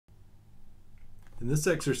In this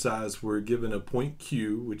exercise, we're given a point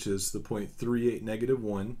Q, which is the point 38,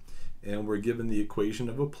 -1, and we're given the equation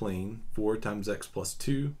of a plane, 4 times x plus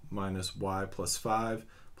 2 minus y plus 5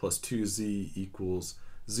 plus 2z equals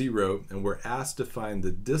 0, and we're asked to find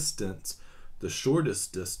the distance, the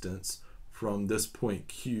shortest distance from this point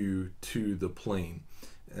Q to the plane.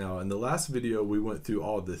 Now, in the last video, we went through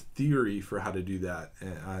all the theory for how to do that,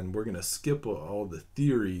 and we're going to skip all the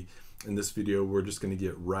theory in this video. We're just going to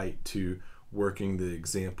get right to working the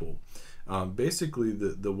example. Basically,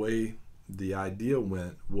 the way the idea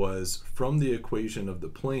went was from the equation of the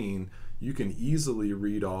plane, you can easily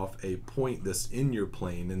read off a point that's in your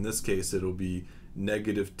plane. In this case, it'll be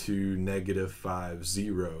 -2, -5,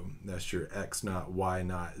 0. That's your x naught, y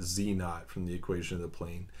naught, z naught from the equation of the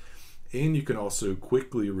plane. And you can also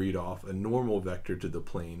quickly read off a normal vector to the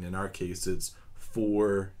plane. In our case, it's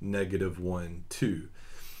 4, -1, 2.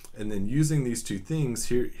 And then using these two things,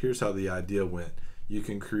 here's how the idea went. You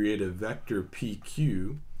can create a vector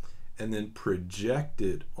PQ and then project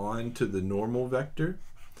it onto the normal vector.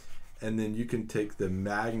 And then you can take the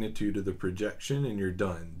magnitude of the projection and you're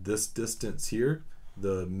done. This distance here,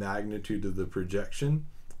 the magnitude of the projection,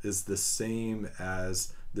 is the same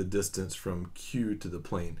as the distance from Q to the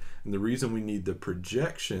plane. And the reason we need the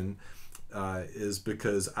projection is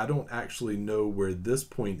because I don't actually know where this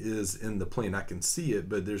point is in the plane. I can see it,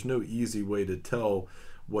 but there's no easy way to tell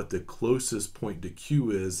what the closest point to Q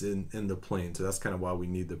is in the plane. So that's kind of why we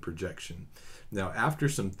need the projection. Now, after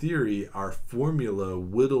some theory, our formula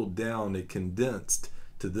whittled down, it condensed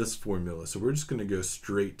to this formula. So we're just going to go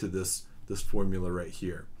straight to this formula right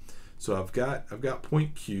here. So I've got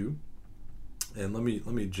point Q, and let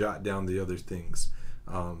me jot down the other things.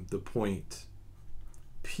 The point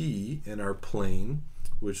P in our plane,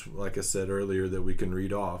 which, like I said earlier, that we can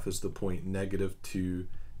read off, is the point -2,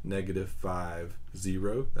 -5,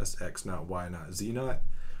 0. That's x naught, y naught, z naught.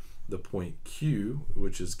 The point Q,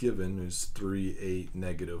 which is given, is 3, 8,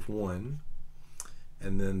 -1.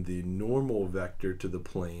 And then the normal vector to the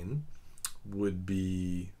plane would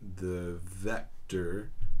be the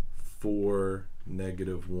vector 4,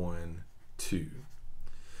 -1, 2.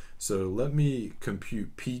 So let me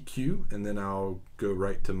compute PQ, and then I'll go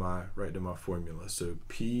right to my formula. So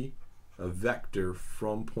P, a vector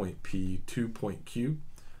from point P to point Q,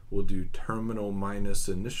 we'll do terminal minus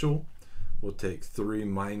initial. We'll take 3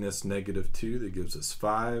 minus -2, that gives us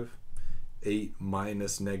 5. 8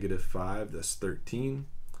 minus -5, that's 13.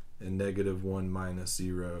 And -1 minus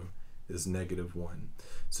 0 is -1.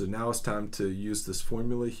 So now it's time to use this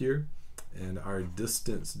formula here. And our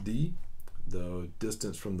distance D, the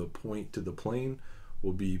distance from the point to the plane,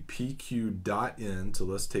 will be PQ dot N. So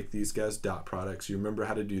let's take these guys' dot products. You remember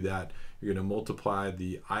how to do that. You're going to multiply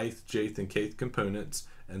the ith, jth, and kth components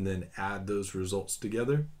and then add those results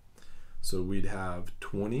together. So we'd have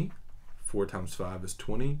 20. 4 times 5 is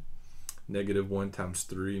 20. -1 times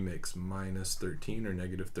 3 makes -13 or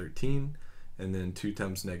 -13. And then 2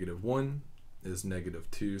 times -1 is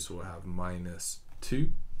 -2, so we'll have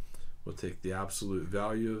 -2. We'll take the absolute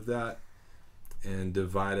value of that and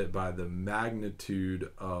divide it by the magnitude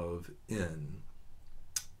of n.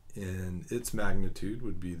 And its magnitude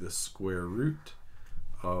would be the square root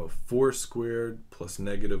of 4 squared plus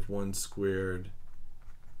 -1 squared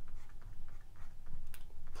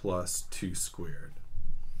plus 2 squared.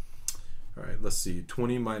 All right, let's see.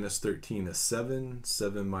 20 minus 13 is 7.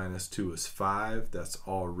 7 minus 2 is 5. That's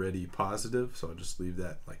already positive, so I'll just leave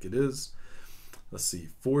that like it is. Let's see.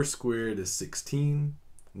 4 squared is 16.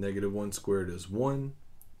 -1 squared is 1.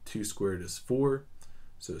 2 squared is 4.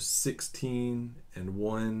 So 16 and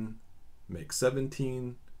 1 makes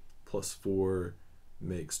 17. Plus 4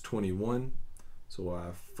 makes 21. So we'll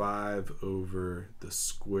have 5 over the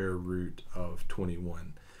square root of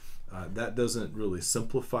 21. That doesn't really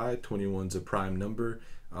simplify. 21's a prime number.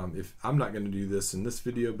 If I'm not going to do this in this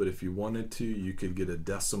video, but if you wanted to, you could get a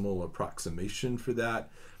decimal approximation for that.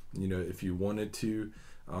 You know, if you wanted to.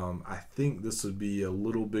 I think this would be a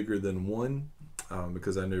little bigger than 1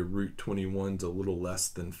 because I know root 21's a little less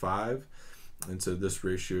than 5, and so this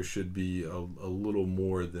ratio should be a little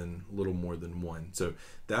more than 1. So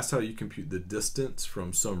that's how you compute the distance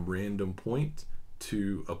from some random point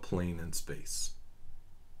to a plane in space.